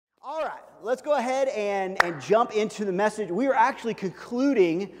let's go ahead and jump into the message. We are actually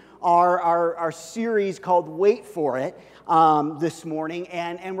concluding our series called Wait For It this morning,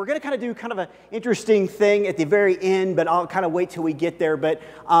 and we're going to kind of do kind of an interesting thing at the very end, but I'll kind of wait till we get there. But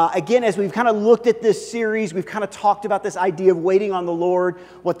again, as we've kind of looked at this series, we've kind of talked about this idea of waiting on the Lord,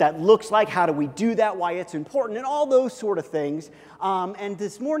 what that looks like, how do we do that, why it's important, and all those sort of things. And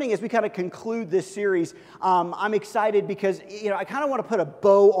this morning, as we kind of conclude this series, I'm excited because I kind of want to put a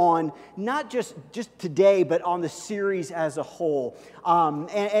bow on not just today, but on the series as a whole.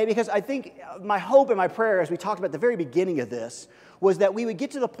 And because I think my hope and my prayer, as we talked about at the very beginning of this, was that we would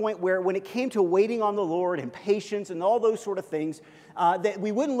get to the point where when it came to waiting on the Lord and patience and all those sort of things, that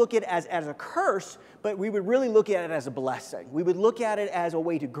we wouldn't look at it as a curse, but we would really look at it as a blessing. We would look at it as a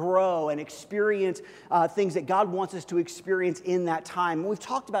way to grow and experience things that God wants us to experience in that time. And we've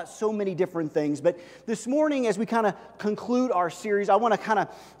talked about so many different things, but this morning as we kind of conclude our series, I want to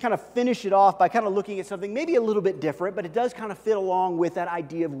kind of finish it off by kind of looking at something maybe a little bit different, but it does kind of fit along with that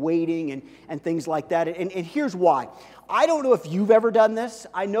idea of waiting and things like that. And here's why. I don't know if you've ever done this.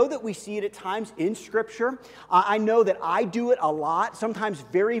 I know that we see it at times in Scripture. I know that I do it a lot, sometimes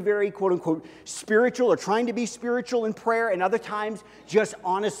very, very quote-unquote spiritual or trying to be spiritual in prayer, and other times just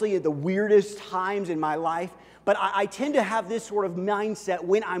honestly at the weirdest times in my life. But I tend to have this sort of mindset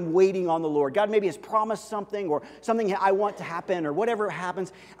when I'm waiting on the Lord. God maybe has promised something or something I want to happen or whatever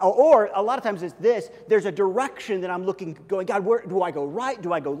happens. Or a lot of times it's this. There's a direction that I'm going, God, where do I go right?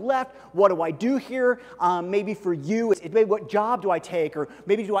 Do I go left? What do I do here? Maybe for you, it's maybe what job do I take? Or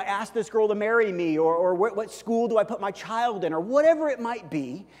maybe do I ask this girl to marry me? Or what school do I put my child in? Or whatever it might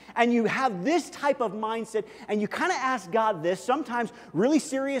be. And you have this type of mindset and you kind of ask God this, sometimes really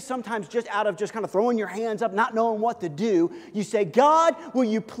serious, sometimes just out of just kind of throwing your hands up, not knowing what to do. You say, God, will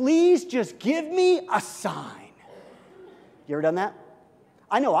you please just give me a sign? You ever done that?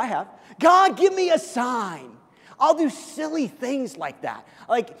 I know I have. God, give me a sign. I'll do silly things like that.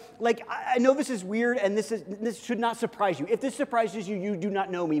 Like I know this is weird and this should not surprise you. If this surprises you, you do not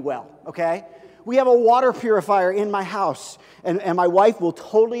know me well, okay? We have a water purifier in my house, and my wife will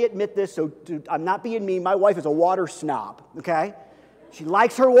totally admit this, so I'm not being mean. My wife is a water snob, okay? She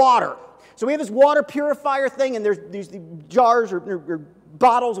likes her water. So we have this water purifier thing, and there's these jars or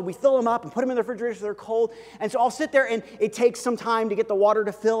bottles, and we fill them up and put them in the refrigerator so they're cold. And so I'll sit there, and it takes some time to get the water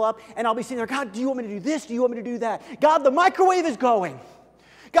to fill up, and I'll be sitting there, God, do you want me to do this? Do you want me to do that? God, the microwave is going.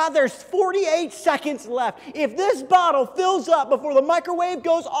 God, there's 48 seconds left. If this bottle fills up before the microwave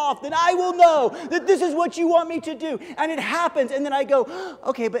goes off, then I will know that this is what you want me to do. And it happens, and then I go,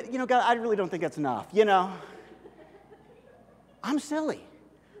 okay, but God, I really don't think that's enough, I'm silly.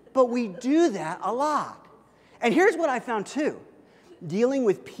 But we do that a lot. And here's what I found too. Dealing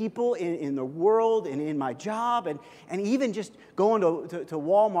with people in the world and in my job and even just going to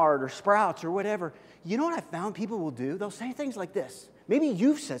Walmart or Sprouts or whatever, you know what I found people will do? They'll say things like this. Maybe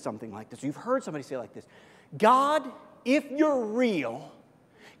you've said something like this. You've heard somebody say like this. God, if you're real,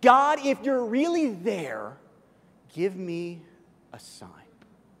 God, if you're really there, give me a sign.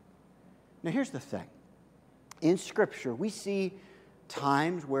 Now here's the thing. In Scripture, we see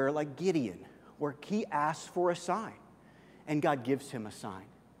times where, like Gideon, where he asks for a sign, and God gives him a sign.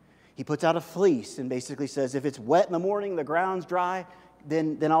 He puts out a fleece and basically says, if it's wet in the morning, the ground's dry,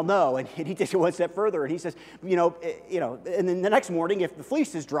 then I'll know. And he takes it one step further, and he says, and then the next morning, if the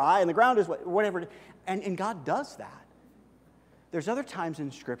fleece is dry and the ground is whatever, and God does that. There's other times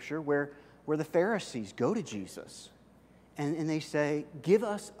in Scripture where the Pharisees go to Jesus, and they say, give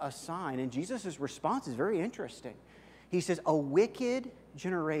us a sign. And Jesus' response is very interesting. He says, a wicked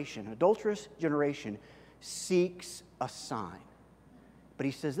generation, adulterous generation, seeks a sign. But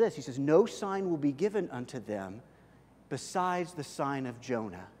he says this, he says, no sign will be given unto them besides the sign of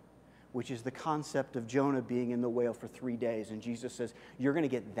Jonah, which is the concept of Jonah being in the whale for 3 days. And Jesus says, you're going to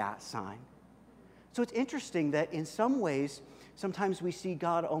get that sign. So it's interesting that in some ways, sometimes we see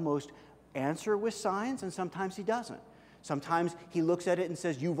God almost answer with signs, and sometimes he doesn't. Sometimes he looks at it and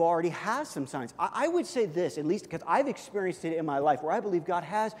says, you've already had some signs. I would say this, at least because I've experienced it in my life, where I believe God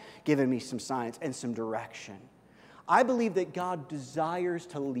has given me some signs and some direction. I believe that God desires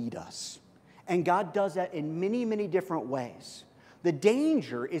to lead us. And God does that in many, many different ways. The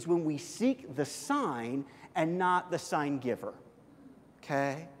danger is when we seek the sign and not the sign giver.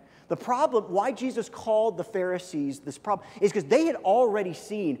 Okay? The problem, why Jesus called the Pharisees this problem, is because they had already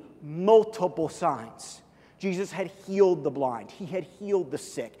seen multiple signs. Jesus had healed the blind. He had healed the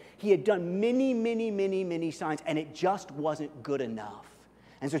sick. He had done many, many, many, many signs, and it just wasn't good enough.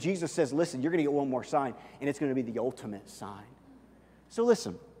 And so Jesus says, listen, you're going to get one more sign, and it's going to be the ultimate sign. So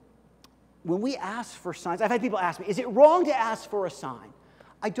listen, when we ask for signs, I've had people ask me, is it wrong to ask for a sign?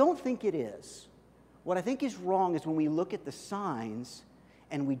 I don't think it is. What I think is wrong is when we look at the signs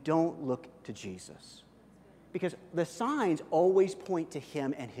and we don't look to Jesus. Because the signs always point to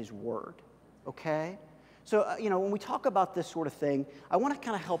him and his word, okay? So, when we talk about this sort of thing, I want to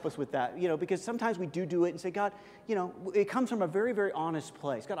kind of help us with that, because sometimes we do it and say, God, it comes from a very, very honest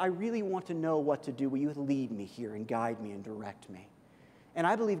place. God, I really want to know what to do. Will you lead me here and guide me and direct me? And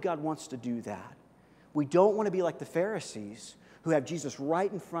I believe God wants to do that. We don't want to be like the Pharisees who have Jesus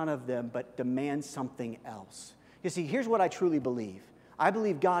right in front of them but demand something else. You see, here's what I truly believe. I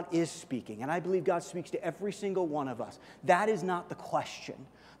believe God is speaking, and I believe God speaks to every single one of us. That is not the question.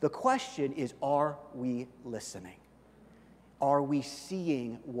 The question is, are we listening? Are we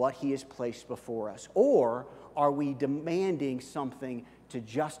seeing what he has placed before us? Or are we demanding something to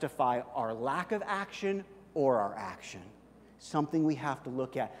justify our lack of action or our action? Something we have to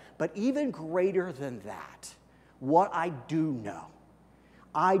look at. But even greater than that, what I do know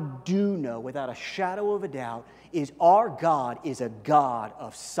without a shadow of a doubt is our God is a God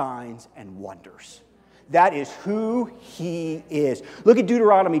of signs and wonders. That is who he is. Look at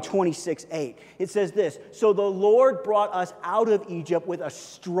Deuteronomy 26:8. It says this, "So the Lord brought us out of Egypt with a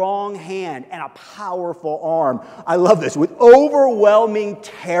strong hand and a powerful arm." I love this. "With overwhelming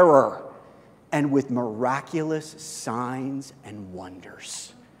terror and with miraculous signs and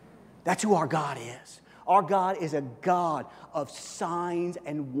wonders." That's who our God is. Our God is a God of signs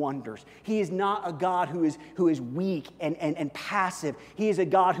and wonders. He is not a God who is weak and passive. He is a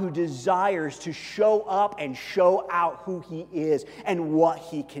God who desires to show up and show out who he is and what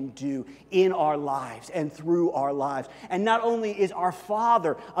he can do in our lives and through our lives. And not only is our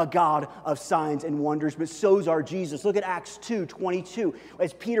Father a God of signs and wonders, but so is our Jesus. Look at Acts 2:22.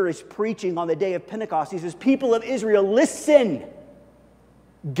 As Peter is preaching on the day of Pentecost, he says, "People of Israel, listen.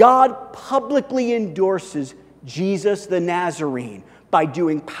 God publicly endorses Jesus the Nazarene by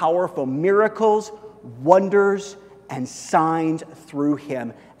doing powerful miracles, wonders, and signs through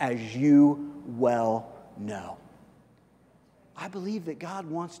him, as you well know." I believe that God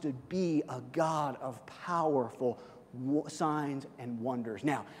wants to be a God of powerful signs and wonders.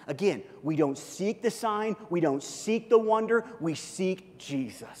 Now, again, we don't seek the sign, we don't seek the wonder, we seek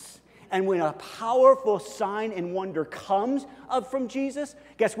Jesus. And when a powerful sign and wonder comes up from Jesus,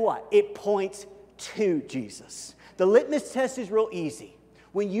 guess what? It points to Jesus. The litmus test is real easy.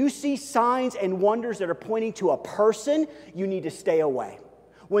 When you see signs and wonders that are pointing to a person, you need to stay away.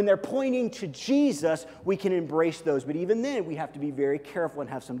 When they're pointing to Jesus, we can embrace those. But even then, we have to be very careful and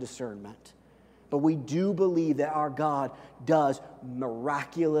have some discernment. But we do believe that our God does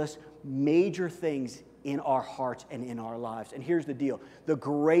miraculous, major things in our hearts and in our lives. And here's the deal. The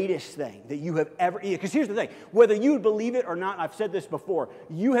greatest thing that you have ever, because here's the thing, whether you believe it or not, I've said this before,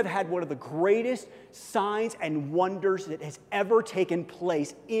 you have had one of the greatest signs and wonders that has ever taken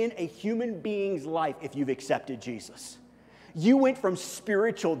place in a human being's life if you've accepted Jesus. You went from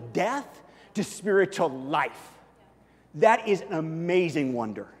spiritual death to spiritual life. That is an amazing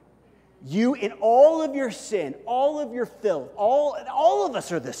wonder. You, in all of your sin, all of your filth, all of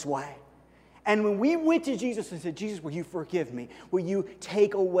us are this way. And when we went to Jesus and said, "Jesus, will you forgive me? Will you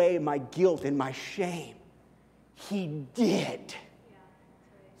take away my guilt and my shame?" He did.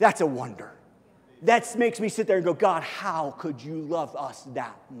 That's a wonder. That makes me sit there and go, "God, how could you love us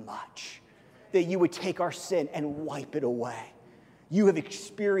that much? That you would take our sin and wipe it away." You have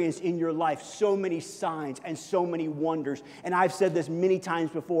experienced in your life so many signs and so many wonders. And I've said this many times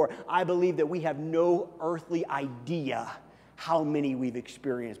before. I believe that we have no earthly idea how many we've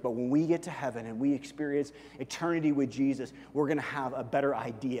experienced. But when we get to heaven and we experience eternity with Jesus, we're going to have a better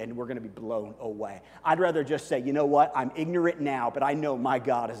idea and we're going to be blown away. I'd rather just say, you know what? I'm ignorant now, but I know my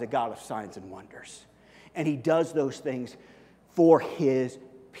God is a God of signs and wonders. And he does those things for his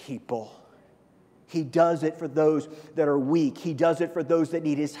people. He does it for those that are weak. He does it for those that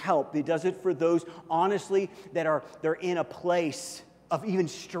need his help. He does it for those, honestly, they're in a place of even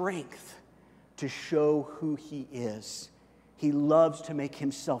strength to show who he is. He loves to make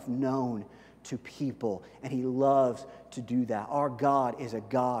himself known to people, and he loves to do that. Our God is a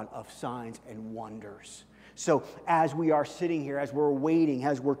God of signs and wonders. So as we are sitting here, as we're waiting,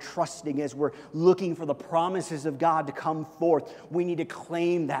 as we're trusting, as we're looking for the promises of God to come forth, we need to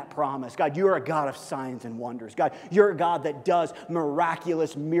claim that promise. God, you're a God of signs and wonders. God, you're a God that does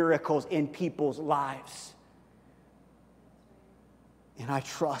miraculous miracles in people's lives. And I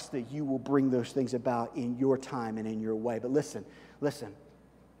trust that you will bring those things about in your time and in your way. But listen,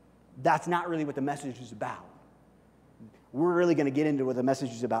 that's not really what the message is about. We're really going to get into what the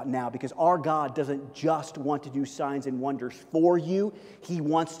message is about now, because our God doesn't just want to do signs and wonders for you. He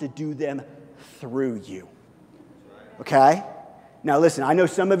wants to do them through you. Okay? Now listen, I know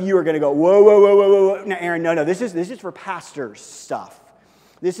some of you are going to go, whoa, whoa, whoa, whoa, whoa. No, Aaron, no, this is for pastors stuff.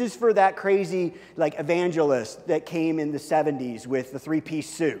 This is for that crazy like evangelist that came in the 70s with the 3-piece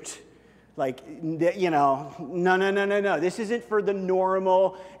suit. Like, no. This isn't for the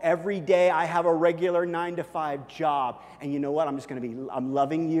normal, every day I have a regular 9-to-5 job. And you know what? I'm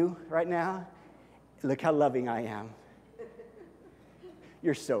loving you right now. Look how loving I am.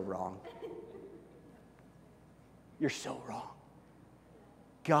 You're so wrong. You're so wrong.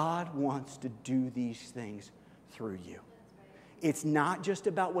 God wants to do these things through you. It's not just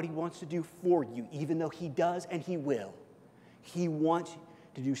about what he wants to do for you, even though he does and he will. He wants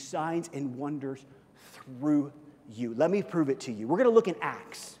to do signs and wonders through you. Let me prove it to you. We're going to look at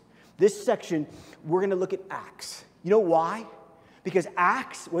Acts. This section, we're going to look at Acts. You know why? Because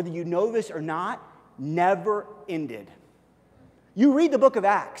Acts, whether you know this or not, never ended. You read the book of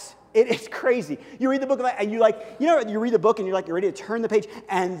Acts. It's crazy. You read the book of Acts and you read the book and you're ready to turn the page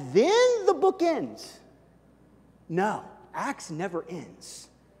and then the book ends. No, Acts never ends.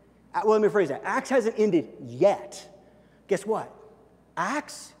 Well, let me rephrase that. Acts hasn't ended yet. Guess what?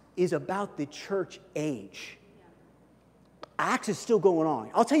 Acts is about the church age. Acts is still going on.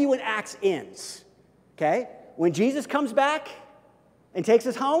 I'll tell you when Acts ends. Okay? When Jesus comes back and takes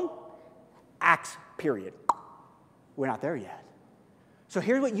us home, Acts, period. We're not there yet. So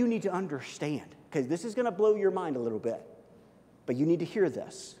here's what you need to understand, because this is going to blow your mind a little bit. But you need to hear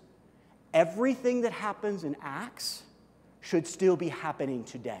this. Everything that happens in Acts should still be happening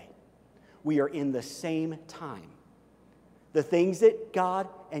today. We are in the same time. The things that God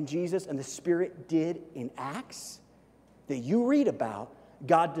and Jesus and the Spirit did in Acts that you read about,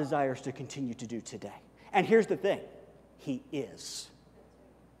 God desires to continue to do today. And here's the thing. He is.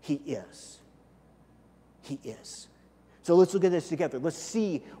 He is. He is. So let's look at this together. Let's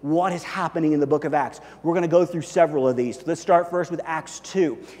see what is happening in the book of Acts. We're going to go through several of these. Let's start first with Acts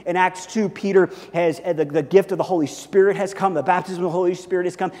 2. In Acts 2, Peter has, the gift of the Holy Spirit has come. The baptism of the Holy Spirit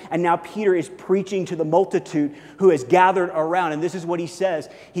has come. And now Peter is preaching to the multitude who has gathered around. And this is what he says.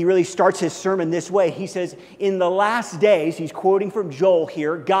 He really starts his sermon this way. He says, in the last days, he's quoting from Joel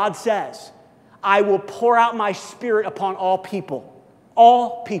here, God says, I will pour out my Spirit upon all people.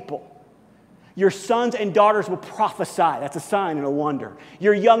 All people. Your sons and daughters will prophesy. That's a sign and a wonder.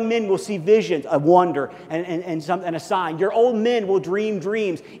 Your young men will see visions, a wonder and a sign. Your old men will dream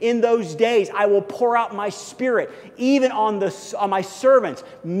dreams. In those days, I will pour out my Spirit, even on my servants,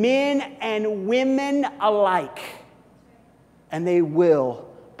 men and women alike. And they will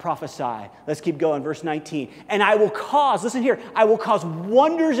prophesy. Let's keep going. Verse 19. And I will cause, listen here, I will cause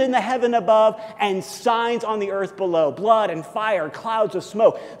wonders in the heaven above and signs on the earth below. Blood and fire, clouds of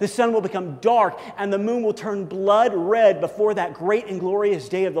smoke. The sun will become dark and the moon will turn blood red before that great and glorious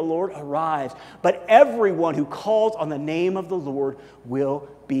day of the Lord arrives. But everyone who calls on the name of the Lord will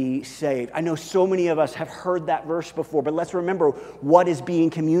be saved. I know so many of us have heard that verse before, but let's remember what is being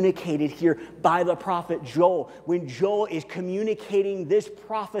communicated here by the prophet Joel. When Joel is communicating this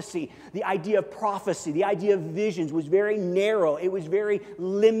prophecy, the idea of prophecy, the idea of visions was very narrow. It was very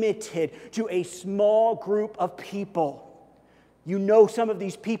limited to a small group of people. You know some of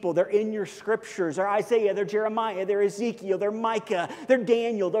these people. They're in your scriptures. They're Isaiah, they're Jeremiah, they're Ezekiel, they're Micah, they're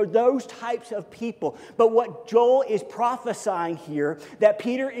Daniel. They're those types of people. But what Joel is prophesying here, that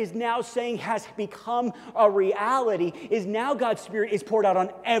Peter is now saying has become a reality, is now God's Spirit is poured out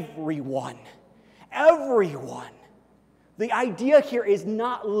on everyone. Everyone. The idea here is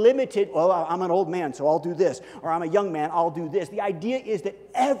not limited, well, I'm an old man, so I'll do this, or I'm a young man, I'll do this. The idea is that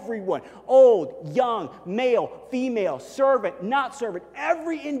everyone, old, young, male, female, servant, not servant,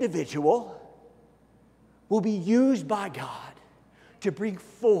 every individual will be used by God to bring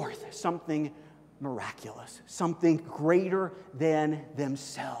forth something miraculous, something greater than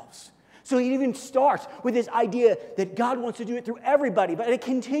themselves. So he even starts with this idea that God wants to do it through everybody, but it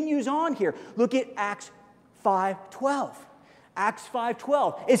continues on here. Look at Acts 5:12. Acts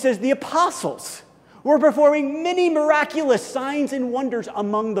 5:12. It says the apostles were performing many miraculous signs and wonders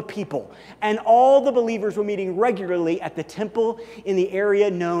among the people, and all the believers were meeting regularly at the temple in the area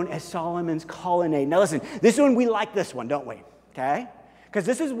known as Solomon's Colonnade. Now listen, this one, we like this one, don't we? Okay? Because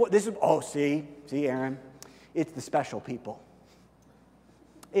see, Aaron, it's the special people.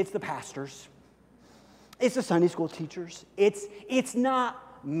 It's the pastors. It's the Sunday school teachers. It's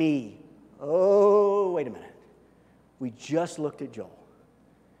not me. Oh, wait a minute. We just looked at Joel.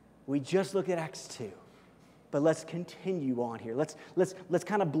 We just looked at Acts 2. But let's continue on here. Let's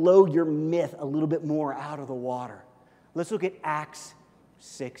kind of blow your myth a little bit more out of the water. Let's look at Acts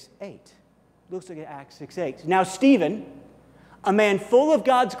 6:8. Let's look at Acts 6:8. Now Stephen, a man full of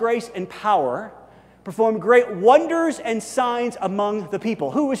God's grace and power, performed great wonders and signs among the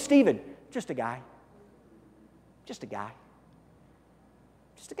people. Who was Stephen? Just a guy. Just a guy.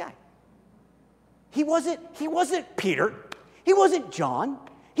 Just a guy. He wasn't Peter. He wasn't John.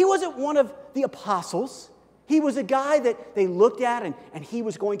 He wasn't one of the apostles. He was a guy that they looked at and he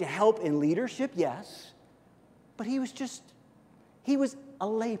was going to help in leadership, yes. But he was a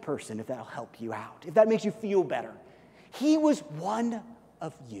layperson, if that'll help you out, if that makes you feel better. He was one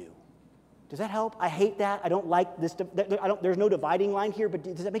of you. Does that help? I hate that. I don't like this. There's no dividing line here, but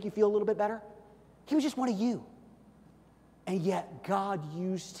does that make you feel a little bit better? He was just one of you. And yet God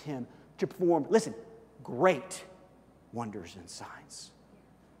used him to perform, listen, great wonders and signs.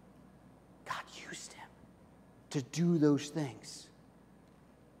 God used him to do those things.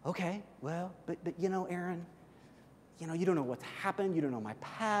 Okay, well, but you know, Aaron, you don't know what's happened. You don't know my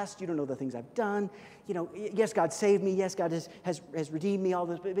past. You don't know the things I've done. Yes, God saved me. Yes, God has redeemed me, all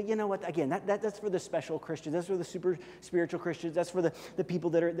this. But you know what? Again, that's for the special Christians. That's for the super spiritual Christians. That's for the people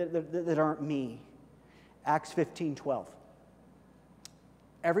that aren't me. Acts 15:12.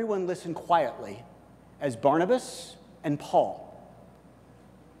 Everyone listen quietly as Barnabas and Paul.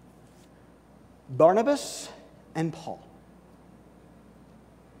 Barnabas and Paul.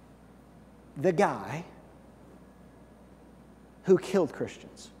 The guy who killed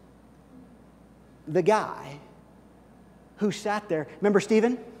Christians. The guy who sat there. Remember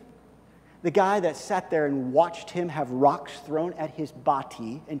Stephen? The guy that sat there and watched him have rocks thrown at his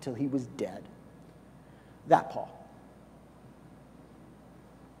body until he was dead. That Paul.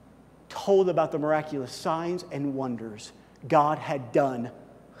 Told about the miraculous signs and wonders God had done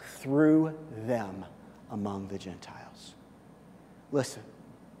through them among the Gentiles. Listen,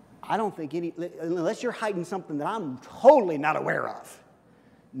 I don't think unless you're hiding something that I'm totally not aware of,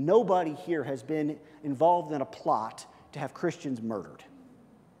 nobody here has been involved in a plot to have Christians murdered.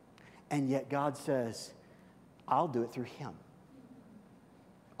 And yet God says, I'll do it through him.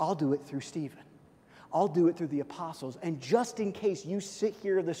 I'll do it through Stephen. I'll do it through the apostles. And just in case you sit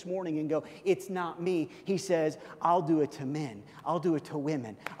here this morning and go, it's not me, he says, I'll do it to men. I'll do it to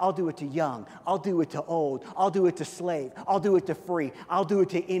women. I'll do it to young. I'll do it to old. I'll do it to slave. I'll do it to free. I'll do it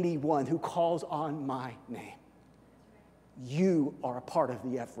to anyone who calls on my name. You are a part of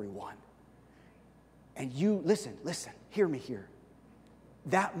the everyone. And you, listen, hear me here.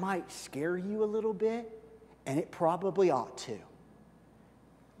 That might scare you a little bit, and it probably ought to.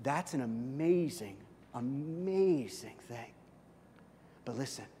 That's an amazing thing. But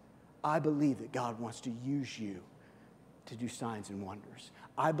listen, I believe that God wants to use you to do signs and wonders.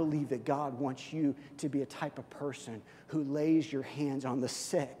 I believe that God wants you to be a type of person who lays your hands on the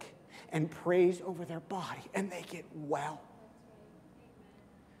sick and prays over their body and they get well.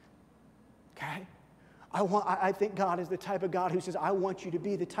 Okay? I think God is the type of God who says, I want you to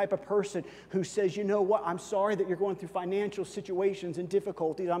be the type of person who says, you know what, I'm sorry that you're going through financial situations and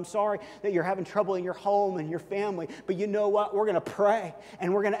difficulties. I'm sorry that you're having trouble in your home and your family. But you know what, we're going to pray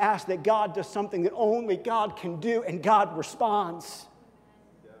and we're going to ask that God does something that only God can do, and God responds.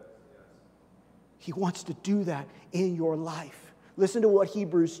 He wants to do that in your life. Listen to what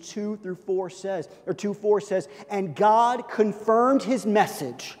Hebrews 2-4 says, or 2:4 says, and God confirmed his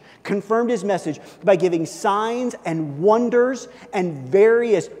message by giving signs and wonders and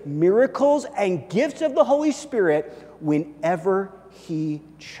various miracles and gifts of the Holy Spirit whenever he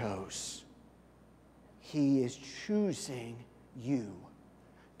chose. He is choosing you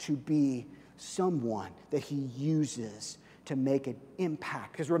to be someone that he uses to make an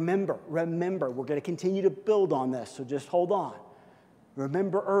impact. Because remember, we're going to continue to build on this, so just hold on.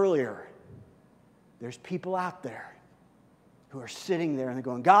 Remember earlier, there's people out there who are sitting there and they're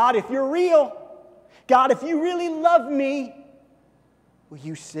going, God, if you're real, God, if you really love me, will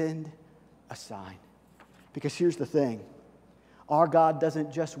you send a sign? Because here's the thing. Our God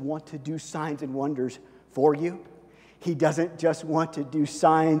doesn't just want to do signs and wonders for you. He doesn't just want to do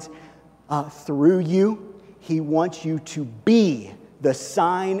signs through you. He wants you to be the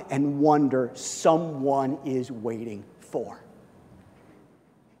sign and wonder someone is waiting for.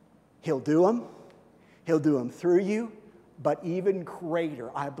 He'll do them. He'll do them through you. But even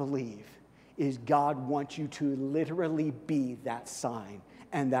greater, I believe, is God wants you to literally be that sign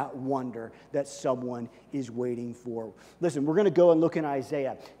and that wonder that someone is waiting for. Listen, we're going to go and look in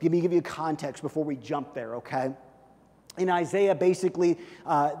Isaiah. Let me give you context before we jump there, okay? In Isaiah, basically,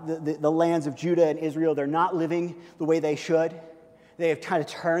 the lands of Judah and Israel, they're not living the way they should. They have kind of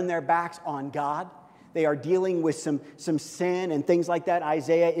turned their backs on God. They are dealing with some sin and things like that.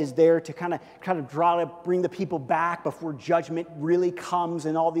 Isaiah is there to kind of bring the people back before judgment really comes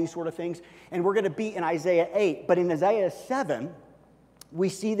and all these sort of things. And we're going to be in Isaiah 8. But in Isaiah 7, we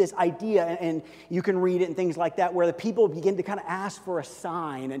see this idea, and you can read it and things like that, where the people begin to kind of ask for a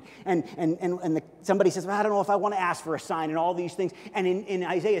sign, and somebody says, well, I don't know if I want to ask for a sign, and all these things. And in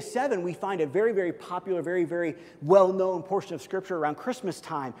Isaiah 7, we find a very, very popular, very, very well-known portion of Scripture around Christmas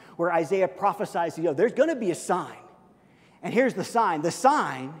time, where Isaiah prophesies, there's going to be a sign. And here's the sign. The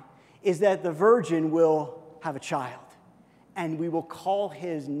sign is that the virgin will have a child, and we will call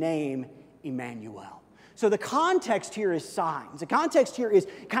his name Emmanuel. So the context here is signs. The context here is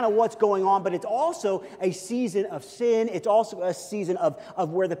kind of what's going on, but it's also a season of sin. It's also a season of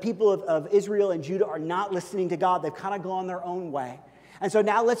where the people of Israel and Judah are not listening to God. They've kind of gone their own way. And so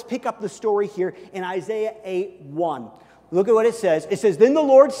now let's pick up the story here in Isaiah 8:1. Look at what it says. It says, "Then the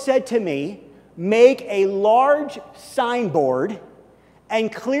Lord said to me, make a large signboard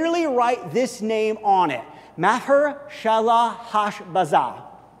and clearly write this name on it. Maher-shalal-hash-bazah."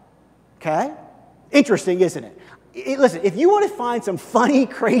 Okay? Interesting, isn't it? Listen, if you want to find some funny,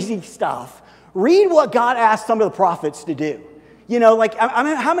 crazy stuff, read what God asked some of the prophets to do.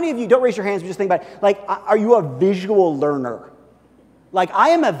 How many of you, don't raise your hands, but just think about it, are you a visual learner? I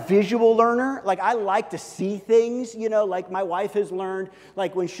am a visual learner. I like to see things, my wife has learned,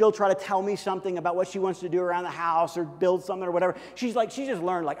 when she'll try to tell me something about what she wants to do around the house or build something or whatever, she just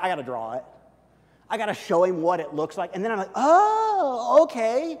learned, I got to draw it. I got to show him what it looks like. And then I'm like, oh,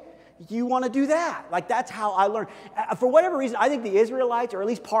 okay. You want to do that. That's how I learned. For whatever reason, I think the Israelites, or at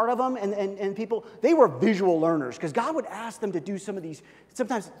least part of them, and people, they were visual learners, because God would ask them to do some of these,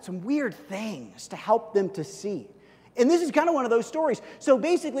 sometimes some weird things to help them to see. And this is kind of one of those stories. So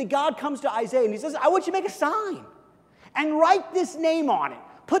basically, God comes to Isaiah and he says, I want you to make a sign and write this name on it.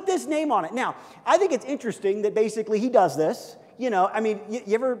 Put this name on it. Now, I think it's interesting that basically he does this. You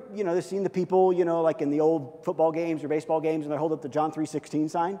ever, seen the people, in the old football games or baseball games, and they hold up the John 3:16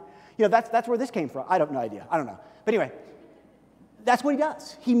 sign? That's where this came from. I don't know. I don't know. But anyway, that's what he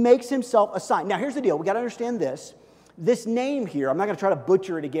does. He makes himself a sign. Now, here's the deal. We got to understand this. This name here, I'm not going to try to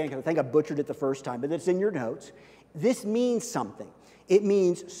butcher it again, because I think I butchered it the first time, but it's in your notes. This means something. It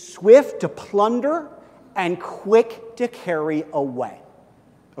means swift to plunder and quick to carry away.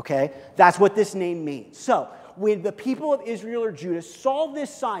 Okay? That's what this name means. So, when the people of Israel or Judah saw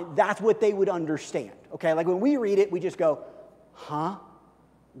this sign, that's what they would understand. Okay? When we read it, we just go, huh?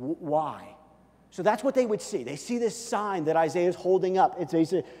 Why? So that's what they would see. They see this sign that Isaiah is holding up. It's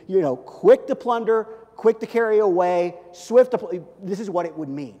quick to plunder, quick to carry away, swift to this is what it would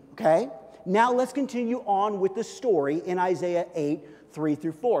mean, okay? Now let's continue on with the story in Isaiah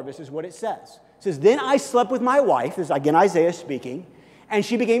 8:3-4. This is what it says. It says, "Then I slept with my wife," this is again Isaiah speaking, "and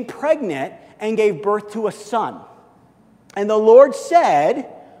she became pregnant and gave birth to a son. And the Lord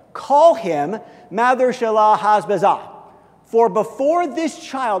said, call him Maher-shalal-hash-bazah. For before this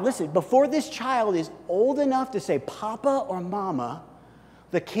child is old enough to say Papa or Mama,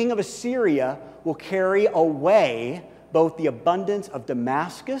 the king of Assyria will carry away both the abundance of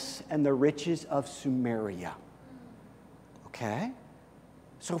Damascus and the riches of Sumeria." Okay?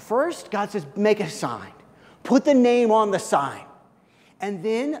 So first, God says, make a sign. Put the name on the sign. And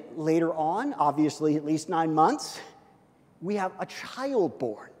then later on, obviously at least 9 months, we have a child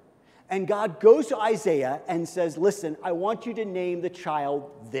born. And God goes to Isaiah and says, listen, I want you to name the child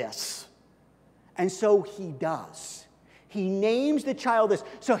this. And so he does. He names the child this.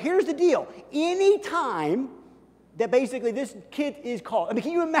 So here's the deal. Any time that basically this kid is called,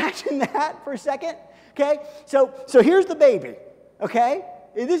 can you imagine that for a second? Okay? So here's the baby. Okay?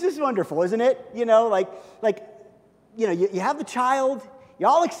 This is wonderful, isn't it? You have the child, you're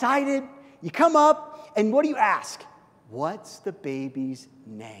all excited, you come up, and what do you ask? What's the baby's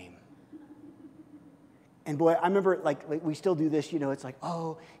name? And boy, I remember, we still do this, it's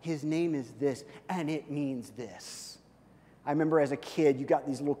oh, his name is this, and it means this. I remember as a kid, you got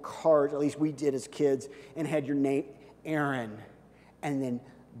these little cards, at least we did as kids, and had your name, Aaron, and then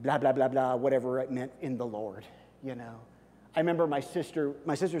blah, blah, blah, blah, whatever it meant in the Lord, I remember my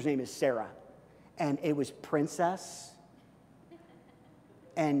sister's name is Sarah, and it was Princess,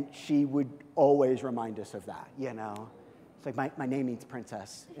 and she would always remind us of that, It's my name means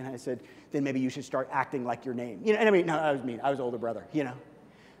princess. And I said, then maybe you should start acting like your name. No, I was mean. I was older brother,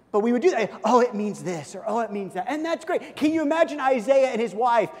 But we would do that. Oh, it means this, or oh, it means that. And that's great. Can you imagine Isaiah and his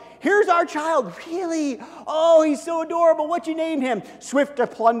wife? Here's our child. Really? Oh, he's so adorable. What you named him? Swift to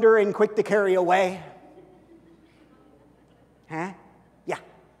plunder and quick to carry away. Huh? Yeah.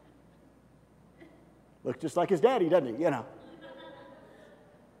 Looks just like his daddy, doesn't he?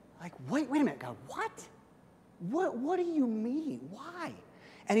 Wait a minute, God, what? What do you mean? Why?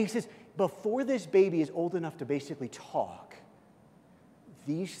 And he says, before this baby is old enough to basically talk,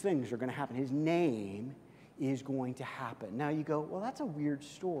 these things are going to happen. His name is going to happen. Now you go, well, that's a weird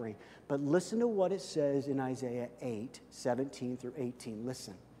story. But listen to what it says in Isaiah 8, 17 through 18.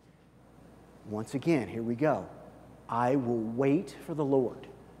 Listen. Once again, here we go. I will wait for the Lord,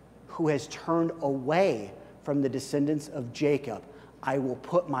 who has turned away from the descendants of Jacob. I will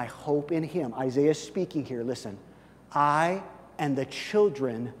put my hope in him. Isaiah is speaking here. Listen. I and the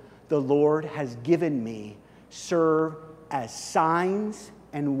children the Lord has given me serve as signs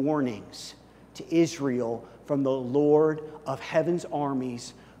and warnings to Israel from the Lord of heaven's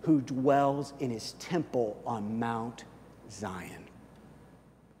armies, who dwells in his temple on Mount Zion.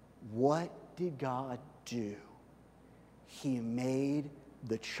 What did God do? He made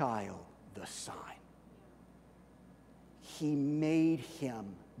the child the sign. He made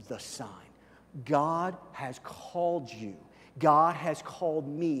him the sign. God has called you. God has called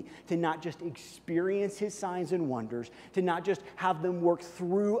me to not just experience his signs and wonders, to not just have them work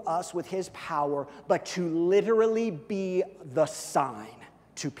through us with his power, but to literally be the sign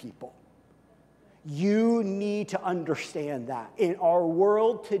to people. You need to understand that. In our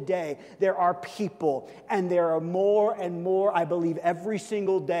world today, there are people, and there are more and more, I believe, every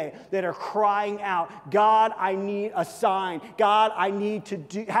single day, that are crying out, God, I need a sign. God, I need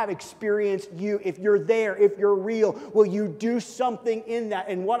to have experienced you. If you're there, if you're real, will you do something in that?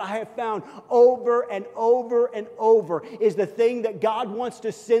 And what I have found over and over and over is the thing that God wants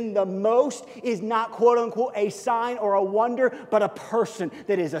to send the most is not, quote unquote, a sign or a wonder, but a person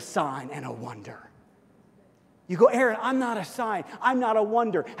that is a sign and a wonder. You go, Aaron, I'm not a sign. I'm not a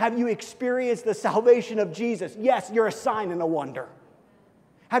wonder. Have you experienced the salvation of Jesus? Yes, you're a sign and a wonder.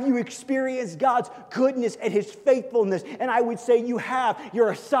 Have you experienced God's goodness and his faithfulness? And I would say you have.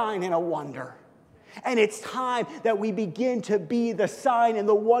 You're a sign and a wonder. And it's time that we begin to be the sign and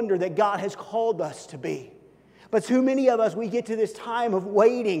the wonder that God has called us to be. But too many of us, we get to this time of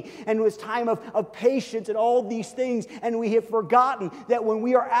waiting and this time of patience and all these things, and we have forgotten that when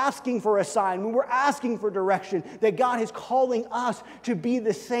we are asking for a sign, when we're asking for direction, that God is calling us to be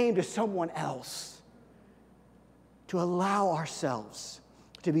the same to someone else, to allow ourselves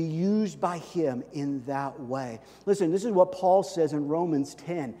to be used by him in that way. Listen, this is what Paul says in Romans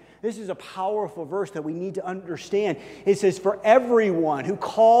 10. This is a powerful verse that we need to understand. It says, for everyone who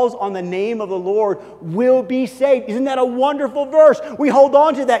calls on the name of the Lord will be saved. Isn't that a wonderful verse? We hold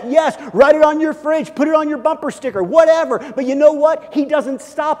on to that. Yes, write it on your fridge, put it on your bumper sticker, whatever. But you know what? He doesn't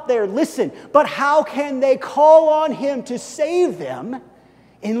stop there. Listen, but how can they call on him to save them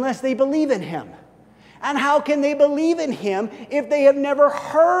unless they believe in him? And how can they believe in him if they have never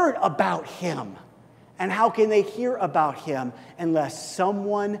heard about him? And how can they hear about him unless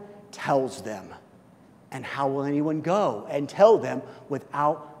someone tells them? And how will anyone go and tell them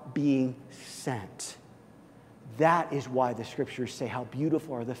without being sent? That is why the scriptures say, how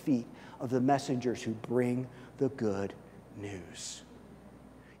beautiful are the feet of the messengers who bring the good news.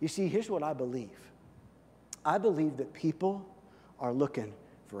 You see, here's what I believe. I believe that people are looking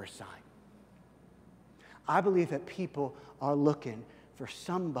for a sign. I believe that people are looking for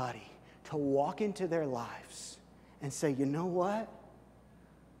somebody to walk into their lives and say, you know what?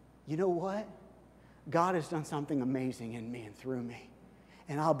 You know what? God has done something amazing in me and through me,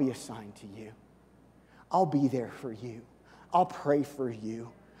 and I'll be a sign to you. I'll be there for you. I'll pray for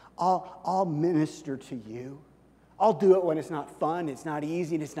you. I'll minister to you. I'll do it when it's not fun, it's not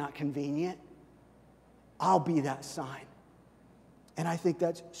easy, and it's not convenient. I'll be that sign. And I think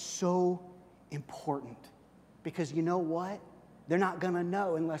that's so important. Because you know what? They're not going to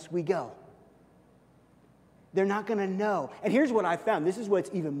know unless we go. They're not going to know. And here's what I found. This is what's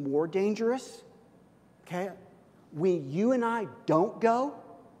even more dangerous. Okay? When you and I don't go,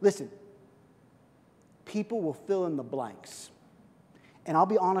 listen, people will fill in the blanks. And I'll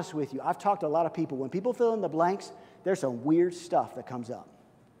be honest with you. I've talked to a lot of people. When people fill in the blanks, there's some weird stuff that comes up.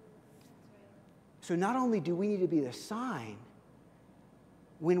 So not only do we need to be the sign,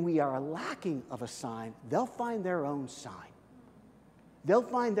 when we are lacking of a sign, they'll find their own sign. They'll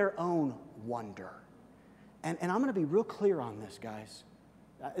find their own wonder. And I'm going to be real clear on this, guys.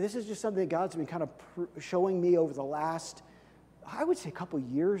 This is just something that God's been kind of showing me over the last, I would say, couple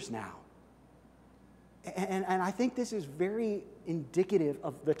years now. And I think this is very indicative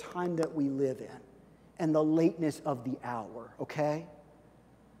of the time that we live in and the lateness of the hour, okay?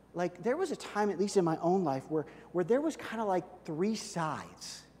 Like, there was a time, at least in my own life, where there was kind of like three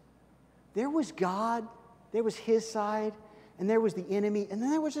sides. There was God, there was his side, and there was the enemy, and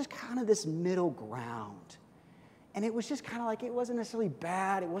then there was just kind of this middle ground. And it was just kind of like, it wasn't necessarily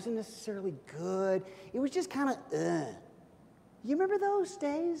bad, it wasn't necessarily good. It was just kind of, You remember those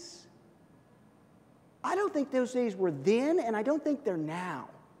days? I don't think those days were then, and I don't think they're now.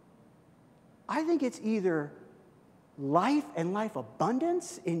 I think it's either life and life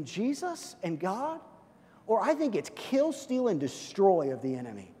abundance in Jesus and God, or I think it's kill, steal, and destroy of the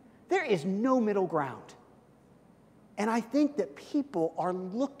enemy. There is no middle ground. And I think that people are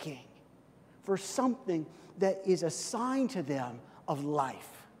looking for something that is a sign to them of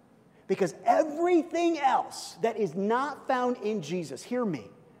life. Because everything else that is not found in Jesus, hear me,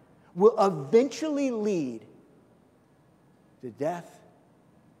 will eventually lead to death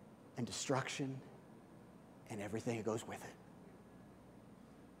and destruction and everything that goes with it.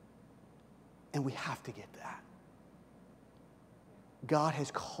 And we have to get that. God has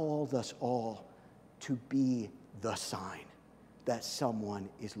called us all to be the sign that someone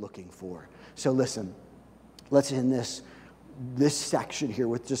is looking for. So listen, let's end this section here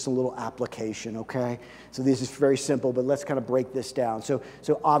with just a little application, okay? So this is very simple, but let's kind of break this down. So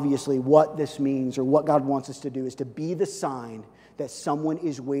obviously what this means, or what God wants us to do, is to be the sign that someone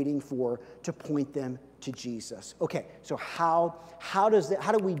is waiting for to point them to Jesus. Okay, so how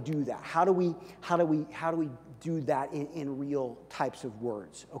do we do that? How do we do that in real types of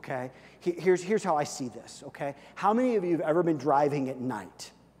words? Okay, here's how I see this. Okay, how many of you have ever been driving at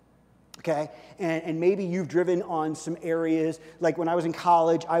night? Okay, and maybe you've driven on some areas, like when I was in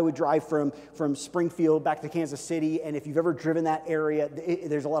college, I would drive from Springfield back to Kansas City, and if you've ever driven that area,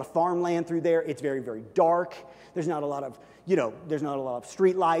 there's a lot of farmland through there. It's very, very dark. There's not a lot of, there's not a lot of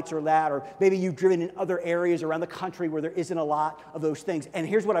street lights or that, or maybe you've driven in other areas around the country where there isn't a lot of those things. And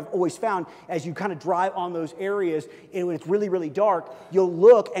here's what I've always found: as you kind of drive on those areas, and when it's really, really dark, you'll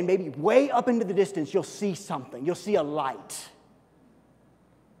look, and maybe way up into the distance, you'll see something. You'll see a light.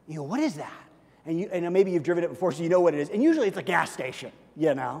 You go, what is that? And maybe you've driven it before, so you know what it is. And usually it's a gas station,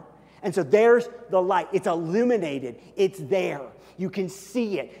 And so there's the light. It's illuminated. It's there. You can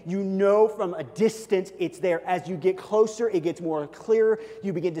see it. You know from a distance it's there. As you get closer, it gets more clear.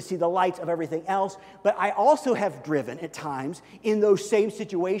 You begin to see the lights of everything else. But I also have driven at times in those same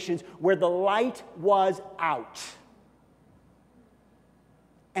situations where the light was out.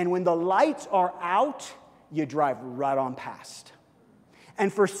 And when the lights are out, you drive right on past.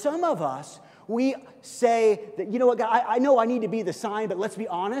 And for some of us, we say that, you know what, God, I know I need to be the sign, but let's be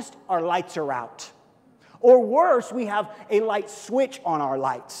honest, our lights are out. Or worse, we have a light switch on our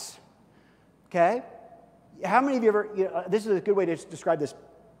lights. Okay? How many of you ever, this is a good way to describe this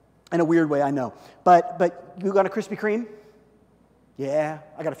in a weird way, I know. But you got a Krispy Kreme? Yeah,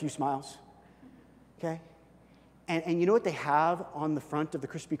 I got a few smiles. Okay? And you know what they have on the front of the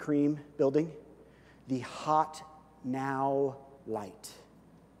Krispy Kreme building? The Hot Now light.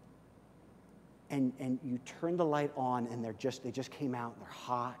 And you turn the light on, and they just came out, and they're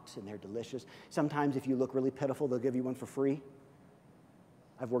hot, and they're delicious. Sometimes if you look really pitiful, they'll give you one for free.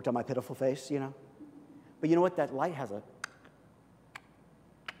 I've worked on my pitiful face, But you know what? That light has a...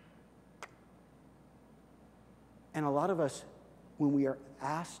 And a lot of us, when we are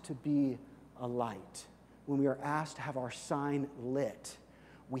asked to be a light, when we are asked to have our sign lit,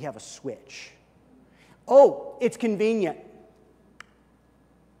 we have a switch. Oh, it's convenient.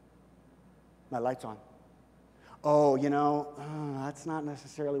 My light's on. Oh, that's not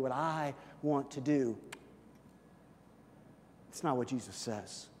necessarily what I want to do. It's not what Jesus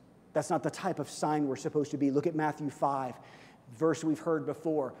says. That's not the type of sign we're supposed to be. Look at Matthew 5, verse we've heard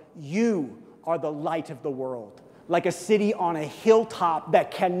before. You are the light of the world, like a city on a hilltop that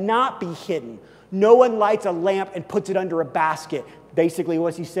cannot be hidden. No one lights a lamp and puts it under a basket. Basically,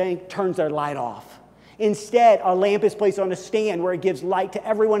 what's he saying? Turns their light off. Instead, a lamp is placed on a stand where it gives light to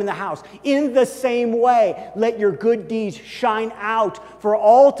everyone in the house. In the same way, let your good deeds shine out for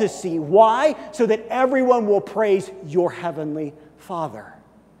all to see. Why? So that everyone will praise your heavenly Father.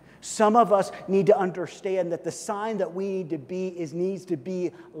 Some of us need to understand that the sign that we need to be needs to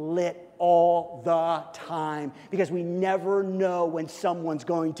be lit all the time, because we never know when someone's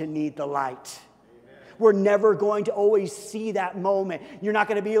going to need the light. We're never going to always see that moment. You're not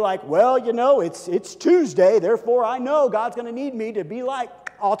going to be like, well, it's Tuesday, therefore I know God's going to need me to be like,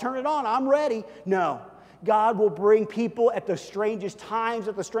 I'll turn it on, I'm ready. No. God will bring people at the strangest times,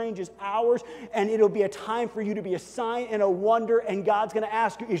 at the strangest hours, and it'll be a time for you to be a sign and a wonder, and God's going to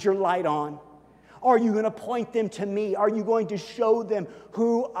ask you, is your light on? Are you going to point them to me? Are you going to show them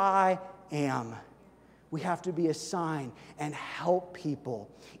who I am? We have to be a sign and help people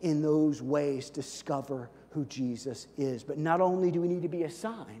in those ways discover who Jesus is. But not only do we need to be a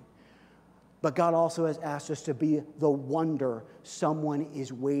sign, but God also has asked us to be the wonder someone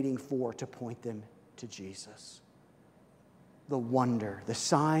is waiting for to point them to Jesus. The wonder, the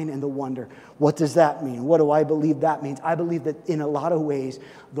sign and the wonder. What does that mean? What do I believe that means? I believe that in a lot of ways,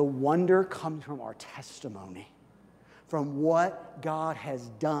 the wonder comes from our testimony, from what God has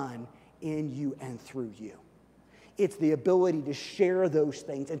done in you and through you. It's the ability to share those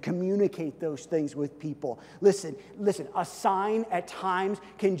things and communicate those things with people. Listen, a sign at times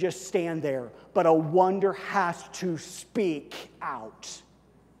can just stand there, but a wonder has to speak out.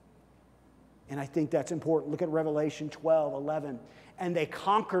 And I think that's important. Look at Revelation 12:11. And they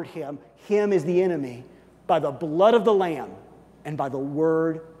conquered him is the enemy, by the blood of the Lamb and by the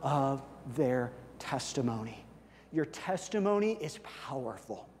word of their testimony. Your testimony is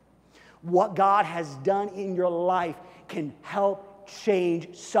powerful. What God has done in your life can help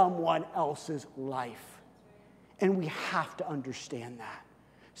change someone else's life. And we have to understand that.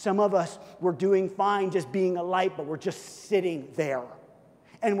 Some of us, we're doing fine just being a light, but we're just sitting there.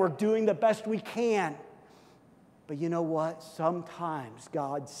 And we're doing the best we can. But you know what? Sometimes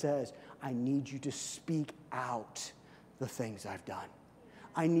God says, I need you to speak out the things I've done.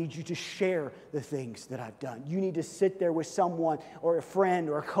 I need you to share the things that I've done. You need to sit there with someone or a friend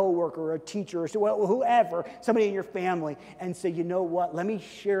or a coworker or a teacher or whoever, somebody in your family, and say, you know what? Let me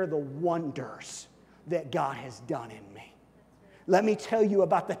share the wonders that God has done in me. Let me tell you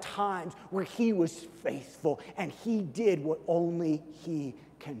about the times where He was faithful and He did what only He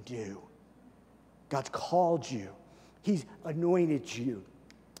can do. God's called you. He's anointed you.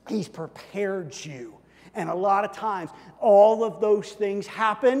 He's prepared you. And a lot of times, all of those things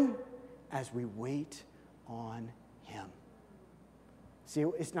happen as we wait on Him. See,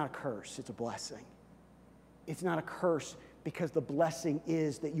 it's not a curse, it's a blessing. It's not a curse because the blessing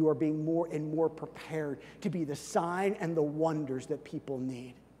is that you are being more and more prepared to be the sign and the wonders that people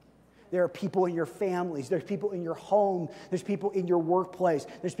need. There are people in your families. There's people in your home. There's people in your workplace.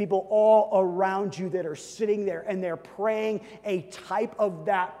 There's people all around you that are sitting there and they're praying a type of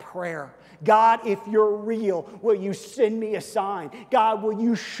that prayer. God, if you're real, will you send me a sign? God, will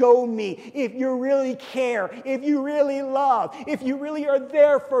you show me if you really care, if you really love, if you really are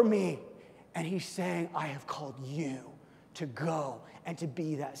there for me? And He's saying, I have called you to go and to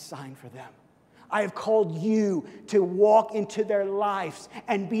be that sign for them. I have called you to walk into their lives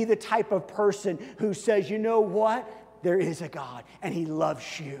and be the type of person who says, you know what? There is a God and He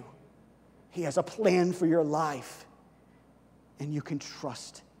loves you. He has a plan for your life and you can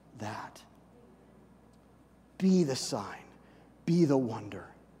trust that. Be the sign. Be the wonder.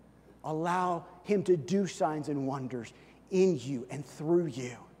 Allow Him to do signs and wonders in you and through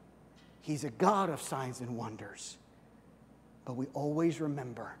you. He's a God of signs and wonders. But we always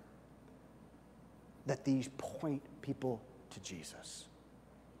remember that these point people to Jesus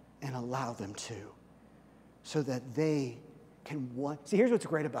and allow them to, so that they can want. See, here's what's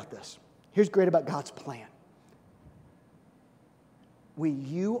great about this. Here's great about God's plan. When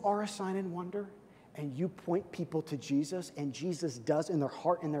you are a sign and wonder and you point people to Jesus and Jesus does in their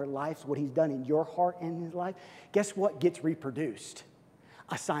heart and their lives what He's done in your heart and in His life, guess what gets reproduced?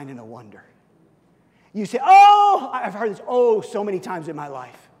 A sign and a wonder. You say, oh, I've heard this so many times in my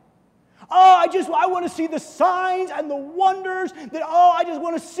life. Oh, I want to see the signs and the wonders that, I just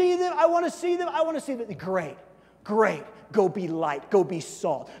want to see them. I want to see them. I want to see them. Great. Go be light. Go be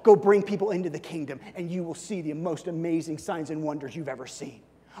salt. Go bring people into the kingdom and you will see the most amazing signs and wonders you've ever seen.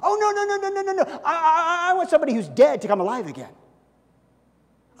 Oh, no. I want somebody who's dead to come alive again.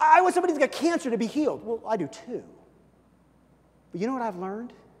 I want somebody who's got cancer to be healed. Well, I do too. But you know what I've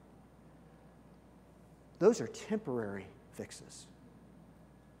learned? Those are temporary fixes.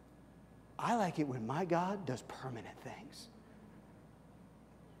 I like it when my God does permanent things.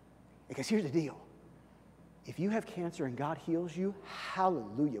 Because here's the deal. If you have cancer and God heals you,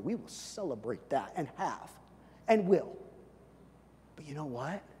 hallelujah, we will celebrate that and have and will. But you know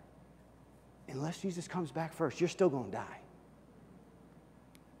what? Unless Jesus comes back first, you're still going to die.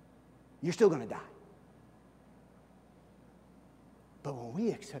 You're still going to die. But when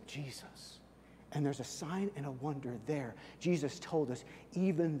we accept Jesus, and there's a sign and a wonder there, Jesus told us,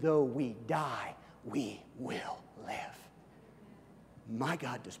 even though we die, we will live. My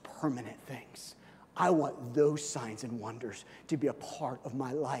God does permanent things. I want those signs and wonders to be a part of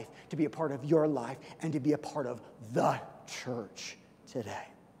my life, to be a part of your life, and to be a part of the church today.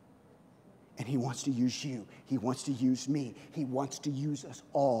 And He wants to use you. He wants to use me. He wants to use us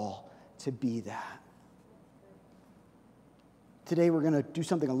all to be that. Today we're going to do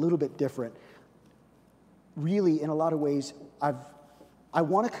something a little bit different. Really, in a lot of ways, I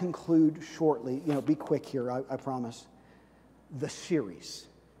want to conclude shortly, be quick here, I promise, the series,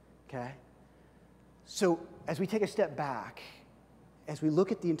 okay? So as we take a step back, as we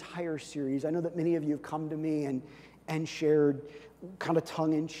look at the entire series, I know that many of you have come to me and shared kind of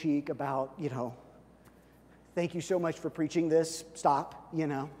tongue-in-cheek about, thank you so much for preaching this, stop,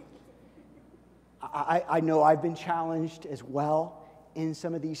 I know I've been challenged as well. in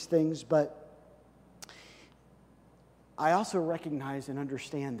some of these things, but I also recognize and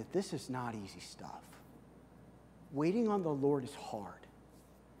understand that this is not easy stuff. Waiting on the Lord is hard.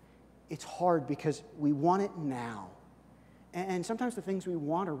 It's hard because we want it now. And sometimes the things we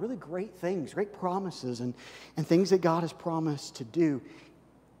want are really great things, great promises, and things that God has promised to do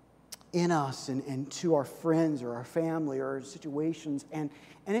in us and to our friends or our family or our situations. And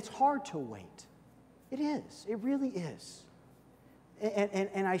it's hard to wait. It is. It really is.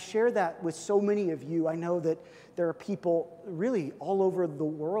 And I share that with so many of you. I know that there are people really all over the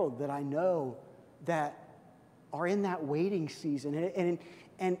world that I know that are in that waiting season.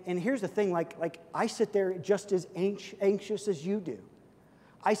 And here's the thing, like I sit there just as anxious as you do.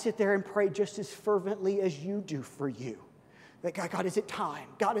 I sit there and pray just as fervently as you do for you. That God, is it time?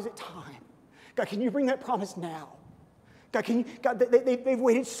 God, is it time? God, can you bring that promise now? God, they've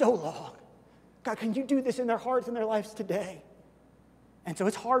waited so long. God, can you do this in their hearts and their lives today? And so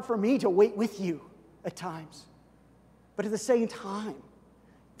it's hard for me to wait with you at times. But at the same time,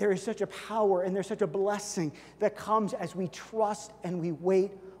 there is such a power and there's such a blessing that comes as we trust and we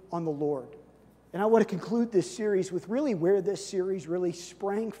wait on the Lord. And I want to conclude this series with really where this series really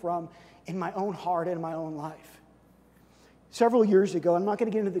sprang from in my own heart and my own life. Several years ago, I'm not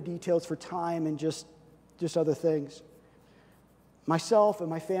going to get into the details for time and just other things. Myself and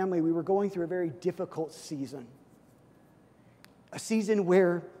my family, we were going through a very difficult season. A season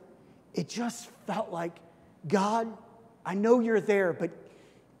where it just felt like, God, I know you're there, but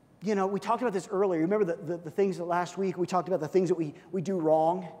you know, we talked about this earlier. Remember the things that last week we talked about the things that we do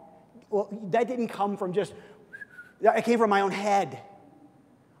wrong? Well, that didn't come from it came from my own head.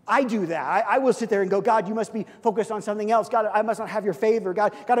 I do that. I will sit there and go, God, you must be focused on something else. God, I must not have your favor.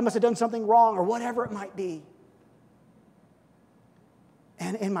 God, I must have done something wrong or whatever it might be.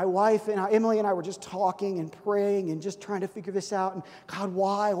 And my wife and Emily and I were just talking and praying and just trying to figure this out. And God,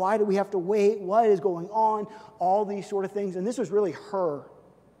 why? Why do we have to wait? What is going on? All these sort of things. And this was really her.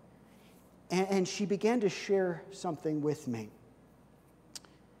 And she began to share something with me.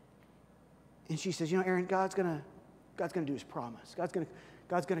 And she says, Aaron, God's gonna do his promise.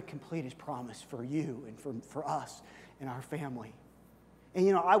 God's gonna complete his promise for you and for us and our family.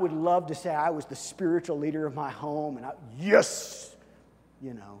 And I would love to say I was the spiritual leader of my home, and yes,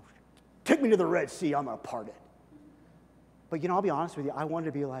 take me to the Red Sea, I'm gonna part it. But I'll be honest with you, I wanted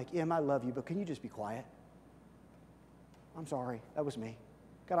to be like, Em, I love you, but can you just be quiet? I'm sorry, that was me.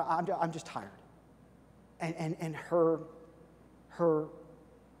 God, I'm just tired. And her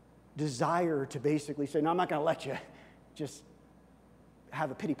desire to basically say, no, I'm not going to let you just have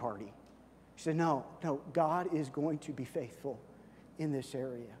a pity party. She said, no, God is going to be faithful in this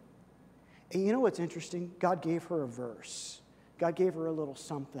area. And you know what's interesting? God gave her a verse. God gave her a little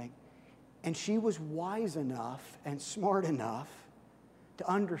something. And she was wise enough and smart enough to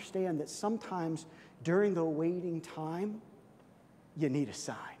understand that sometimes during the waiting time, you need a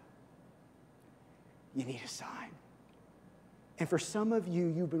sign. You need a sign. And for some of you,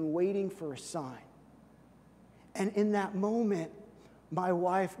 you've been waiting for a sign. And in that moment, my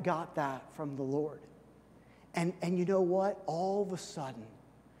wife got that from the Lord. And you know what? All of a sudden,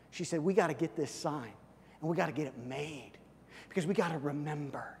 she said, we got to get this sign. And we got to get it made. Because we got to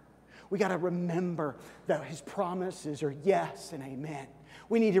remember. We got to remember that his promises are yes and amen.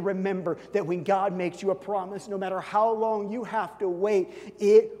 We need to remember that when God makes you a promise, no matter how long you have to wait,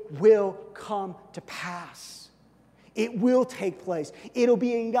 it will come to pass. It will take place. It'll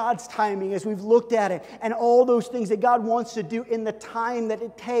be in God's timing as we've looked at it, and all those things that God wants to do in the time that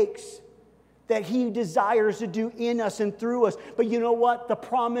it takes, that he desires to do in us and through us. But you know what? The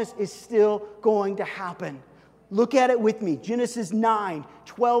promise is still going to happen. Look at it with me. Genesis 9,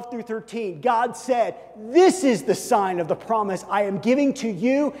 12 through 13. God said, this is the sign of the promise I am giving to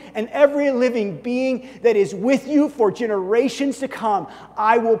you and every living being that is with you for generations to come.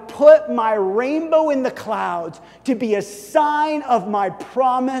 I will put my rainbow in the clouds to be a sign of my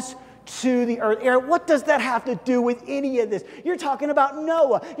promise to the earth. Aaron, what does that have to do with any of this? You're talking about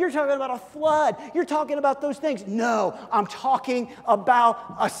Noah. You're talking about a flood. You're talking about those things. No, I'm talking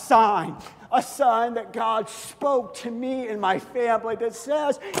about a sign. A sign that God spoke to me and my family that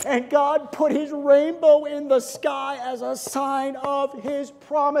says, and God put his rainbow in the sky as a sign of his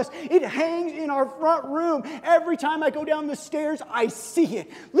promise. It hangs in our front room. Every time I go down the stairs, I see it.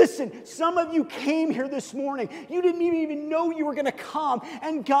 Listen, some of you came here this morning. You didn't even know you were going to come.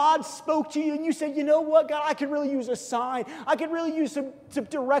 And God spoke to you and you said, you know what, God, I could really use a sign. I could really use some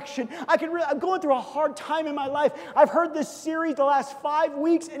direction. I'm going through a hard time in my life. I've heard this series the last 5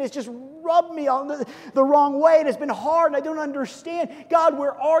 weeks and it's just rubbed me on the wrong way, and it's been hard, and I don't understand. God,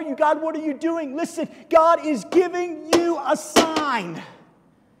 where are you? God, what are you doing? Listen, God is giving you a sign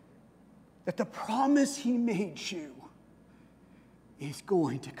that the promise He made you is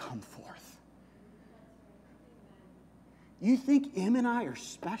going to come forth. You think Em and I are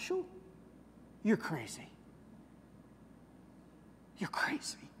special? You're crazy. You're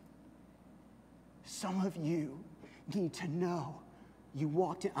crazy. Some of you need to know you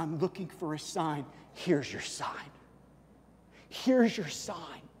walked in, I'm looking for a sign. Here's your sign. Here's your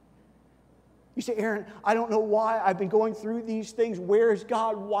sign. You say, Aaron, I don't know why I've been going through these things. Where is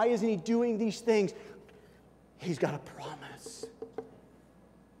God? Why isn't He doing these things? He's got a promise.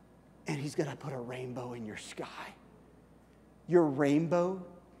 And He's going to put a rainbow in your sky. Your rainbow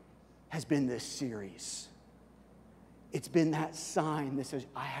has been this series. It's been that sign that says,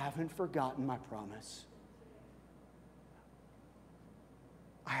 I haven't forgotten my promise.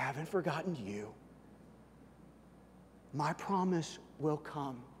 I haven't forgotten you. My promise will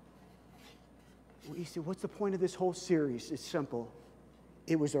come. You say, what's the point of this whole series? It's simple.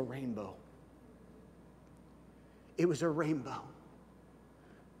 It was a rainbow. It was a rainbow.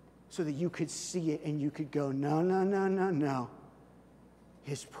 So that you could see it and you could go, no, no, no, no, no.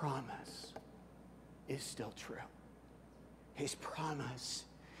 His promise is still true. His promise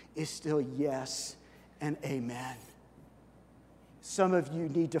is still yes and amen. Some of you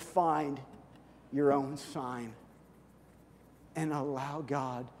need to find your own sign and allow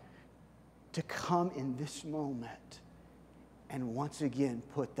God to come in this moment and once again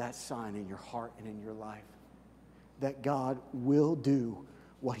put that sign in your heart and in your life that God will do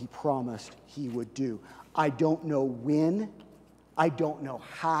what He promised He would do. I don't know when, I don't know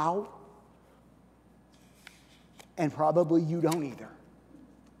how, and probably you don't either.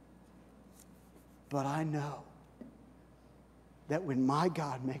 But I know that when my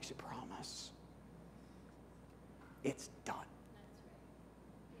God makes a promise, it's done.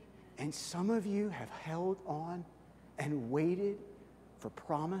 And some of you have held on and waited for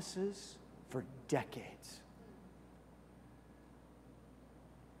promises for decades.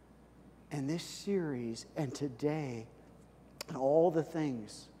 And this series and today and all the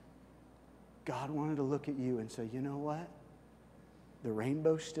things, God wanted to look at you and say, you know what? The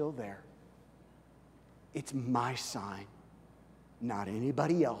rainbow's still there. It's my sign, not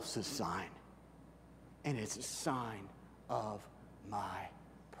anybody else's sign. And it's a sign of my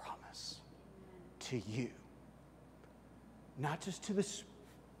promise to you. Not just to the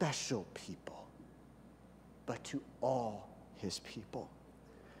special people, but to all His people.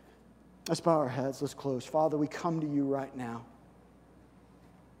 Let's bow our heads. Let's close. Father, we come to you right now.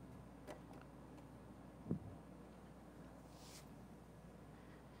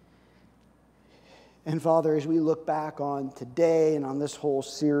 And Father, as we look back on today and on this whole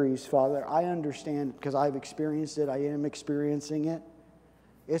series, Father, I understand because I've experienced it, I am experiencing it.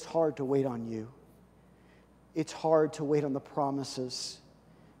 It's hard to wait on you. It's hard to wait on the promises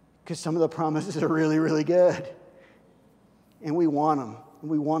because some of the promises are really, really good. And we want them. And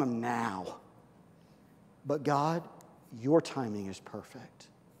we want them now. But God, your timing is perfect.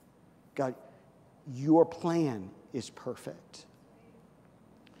 God, your plan is perfect.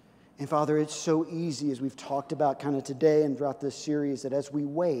 And Father, it's so easy, as we've talked about kind of today and throughout this series, that as we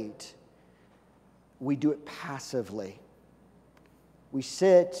wait, we do it passively. We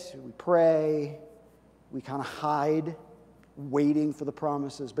sit, we pray, we kind of hide, waiting for the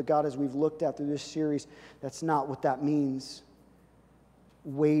promises. But God, as we've looked at through this series, that's not what that means.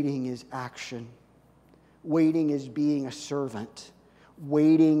 Waiting is action. Waiting is being a servant.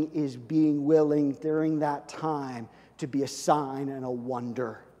 Waiting is being willing during that time to be a sign and a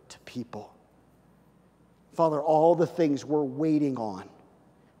wonder to people. Father, all the things we're waiting on,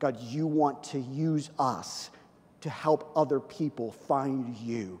 God, you want to use us to help other people find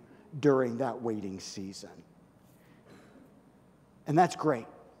you during that waiting season. And that's great,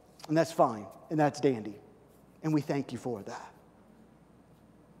 and that's fine, and that's dandy, and we thank you for that.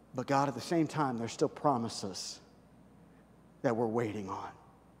 But God, at the same time, there's still promises that we're waiting on.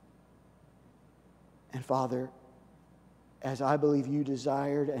 And Father, as I believe you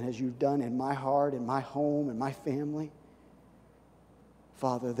desired and as you've done in my heart, in my home, in my family,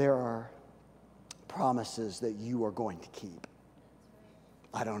 Father, there are promises that you are going to keep.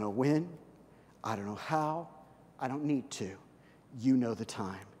 I don't know when, I don't know how, I don't need to. You know the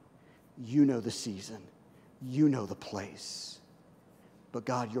time, you know the season, you know the place. But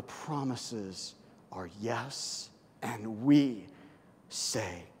God, your promises are yes, and we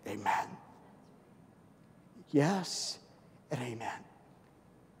say amen. Yes and amen.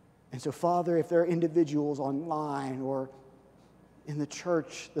 And so, Father, if there are individuals online or in the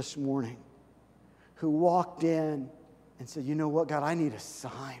church this morning who walked in and said, you know what, God, I need a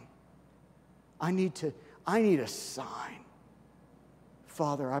sign. I need a sign.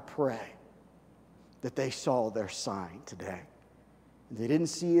 Father, I pray that they saw their sign today. They didn't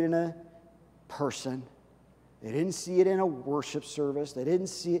see it in a person. They didn't see it in a worship service. They didn't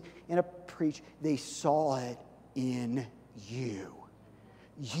see it in a preach. They saw it in you.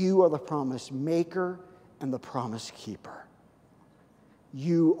 You are the promise maker and the promise keeper.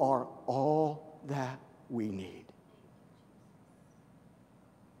 You are all that we need.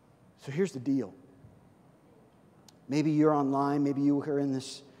 So here's the deal. Maybe you're online. Maybe you were in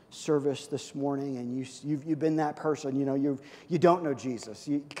this service this morning and you've been that person. You don't know Jesus.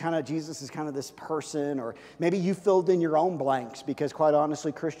 Jesus is kind of this person, or maybe you filled in your own blanks because, quite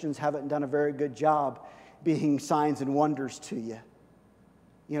honestly, Christians haven't done a very good job being signs and wonders to you.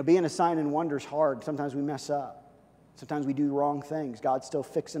 Being a sign and wonder is hard. Sometimes we mess up. Sometimes we do wrong things. God's still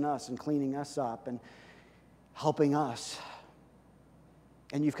fixing us and cleaning us up and helping us.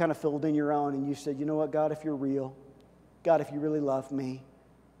 And you've kind of filled in your own and you said, you know what, God, if you're real, God, if you really love me,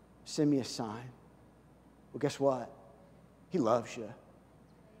 send me a sign. Well, guess what? He loves you.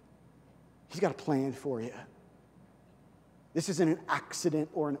 He's got a plan for you. This isn't an accident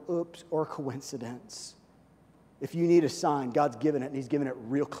or an oops or a coincidence. If you need a sign, God's given it, and He's given it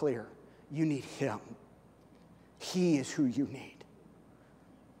real clear. You need Him. He is who you need.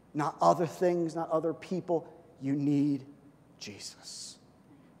 Not other things, not other people. You need Jesus.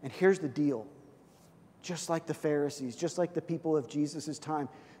 And here's the deal. Just like the Pharisees, just like the people of Jesus' time,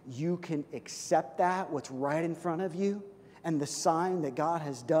 you can accept that, what's right in front of you, and the sign that God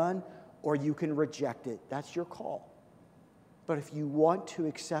has done, or you can reject it. That's your call. But if you want to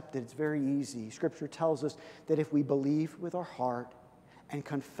accept it, it's very easy. Scripture tells us that if we believe with our heart and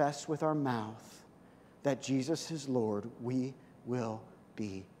confess with our mouth that Jesus is Lord, we will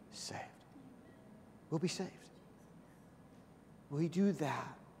be saved. We'll be saved. We do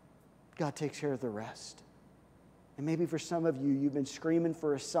that, God takes care of the rest. And maybe for some of you, you've been screaming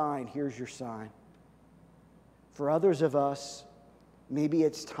for a sign. Here's your sign. For others of us, maybe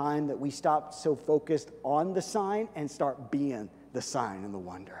it's time that we stop so focused on the sign and start being the sign and the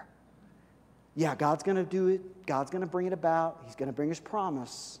wonder. Yeah, God's going to do it. God's going to bring it about. He's going to bring His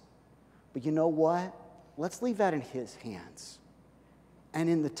promise. But you know what? Let's leave that in His hands. And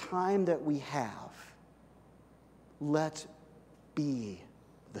in the time that we have, let's be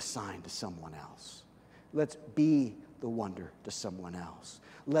the sign to someone else. Let's be the wonder to someone else.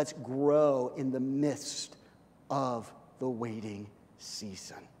 Let's grow in the midst of the waiting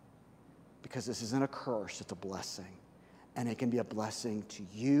season. Because this isn't a curse, it's a blessing. And it can be a blessing to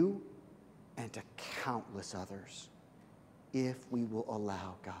you and to countless others if we will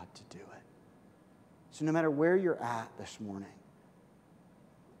allow God to do it. So no matter where you're at this morning,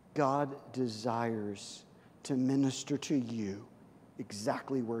 God desires to minister to you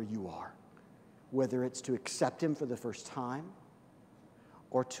exactly where you are. Whether it's to accept Him for the first time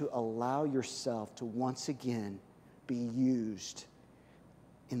or to allow yourself to once again be used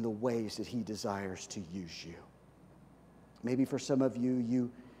in the ways that He desires to use you. Maybe for some of you,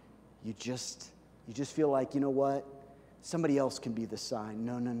 you just feel like, you know what? Somebody else can be the sign.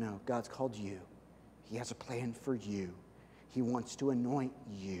 No. God's called you. He has a plan for you. He wants to anoint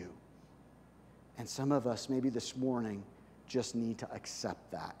you. And some of us, maybe this morning, just need to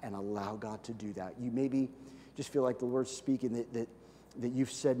accept that and allow God to do that. You maybe just feel like the Lord's speaking that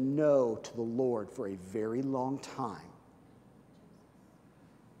you've said no to the Lord for a very long time.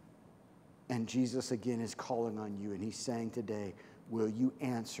 And Jesus again is calling on you, and He's saying today, will you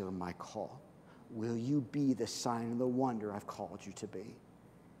answer my call? Will you be the sign and the wonder I've called you to be?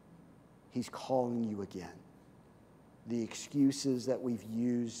 He's calling you again. The excuses that we've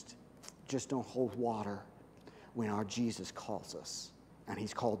used just don't hold water when our Jesus calls us, and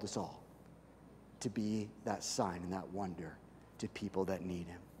He's called us all to be that sign and that wonder to people that need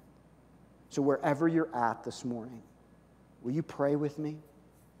Him. So wherever you're at this morning, will you pray with me?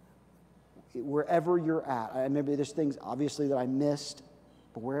 Wherever you're at, maybe there's things obviously that I missed,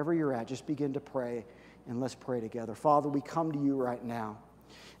 but wherever you're at, just begin to pray, and let's pray together. Father, we come to you right now.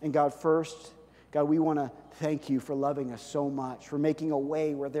 And God, first, God, we want to thank you for loving us so much, for making a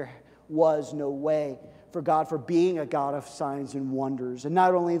way where there was no way, for God, for being a God of signs and wonders. And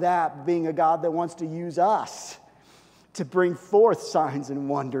not only that, but being a God that wants to use us to bring forth signs and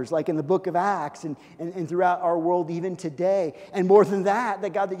wonders, like in the book of Acts and throughout our world even today. And more than that,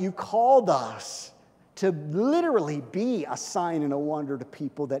 that God, that you called us to literally be a sign and a wonder to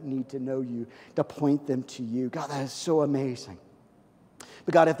people that need to know you, to point them to you. God, that is so amazing.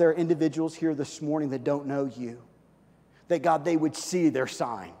 But God, if there are individuals here this morning that don't know you, that God, they would see their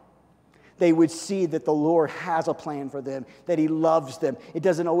sign. They would see that the Lord has a plan for them, that He loves them. It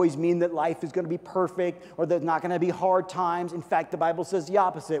doesn't always mean that life is going to be perfect or there's not going to be hard times. In fact, the Bible says the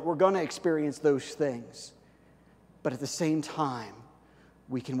opposite. We're going to experience those things. But at the same time,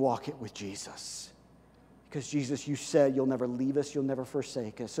 we can walk it with Jesus. Because Jesus, you said you'll never leave us, you'll never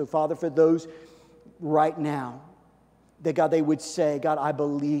forsake us. So Father, for those right now, that God, they would say, God, I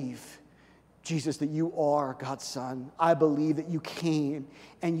believe, Jesus, that you are God's Son. I believe that you came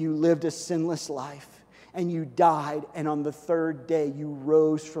and you lived a sinless life and you died, and on the third day you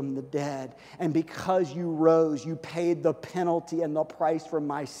rose from the dead. And because you rose, you paid the penalty and the price for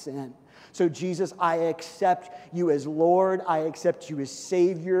my sin. So Jesus, I accept you as Lord. I accept you as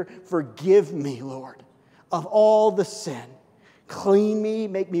Savior. Forgive me, Lord, of all the sin. Clean me,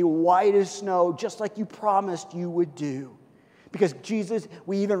 make me white as snow, just like you promised you would do. Because Jesus,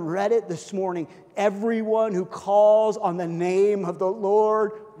 we even read it this morning, everyone who calls on the name of the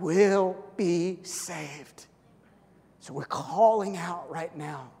Lord will be saved. So we're calling out right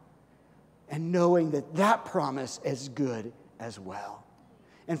now and knowing that that promise is good as well.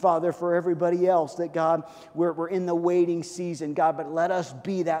 And Father, for everybody else, that God, we're in the waiting season, God, but let us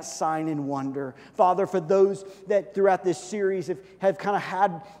be that sign and wonder. Father, for those that throughout this series have kind of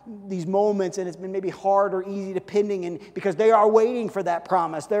had these moments and it's been maybe hard or easy depending, and because they are waiting for that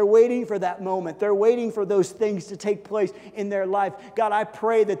promise. They're waiting for that moment. They're waiting for those things to take place in their life. God, I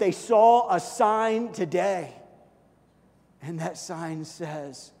pray that they saw a sign today. And that sign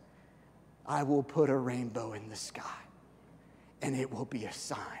says, I will put a rainbow in the sky. And it will be a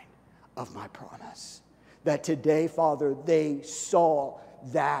sign of my promise. That today, Father, they saw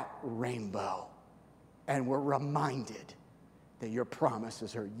that rainbow and were reminded that your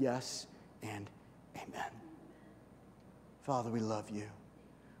promises are yes and amen. Father, we love you.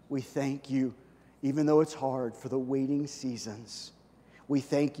 We thank you, even though it's hard, for the waiting seasons. We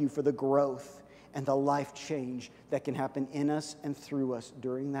thank you for the growth and the life change that can happen in us and through us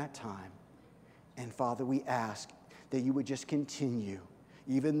during that time. And Father, we ask that you would just continue,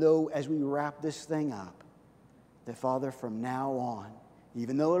 even though as we wrap this thing up, that Father, from now on,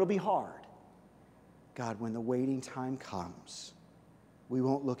 even though it'll be hard, God, when the waiting time comes, we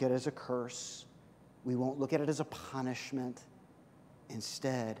won't look at it as a curse. We won't look at it as a punishment.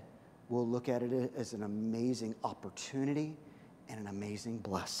 Instead, we'll look at it as an amazing opportunity and an amazing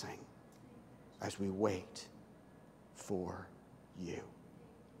blessing as we wait for you.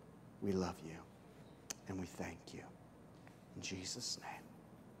 We love you and we thank you. In Jesus'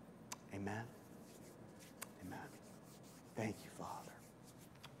 name, amen. Amen. Thank you, Father.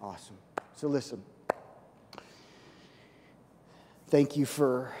 Awesome. So listen, thank you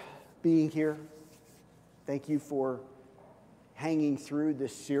for being here. Thank you for hanging through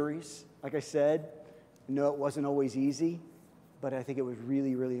this series. Like I said, I know it wasn't always easy, but I think it was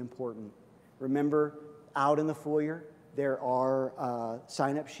really, really important. Remember, out in the foyer, there are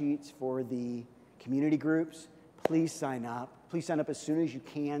sign-up sheets for the community groups. Please sign up. Please sign up as soon as you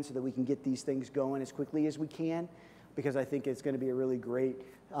can so that we can get these things going as quickly as we can, because I think it's going to be a really great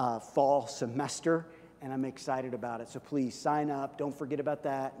fall semester, and I'm excited about it. So please sign up. Don't forget about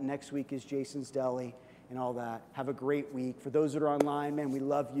that. Next week is Jason's Deli and all that. Have a great week. For those that are online, man, we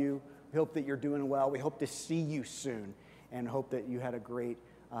love you. We hope that you're doing well. We hope to see you soon and hope that you had a great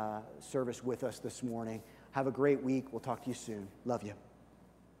service with us this morning. Have a great week. We'll talk to you soon. Love you.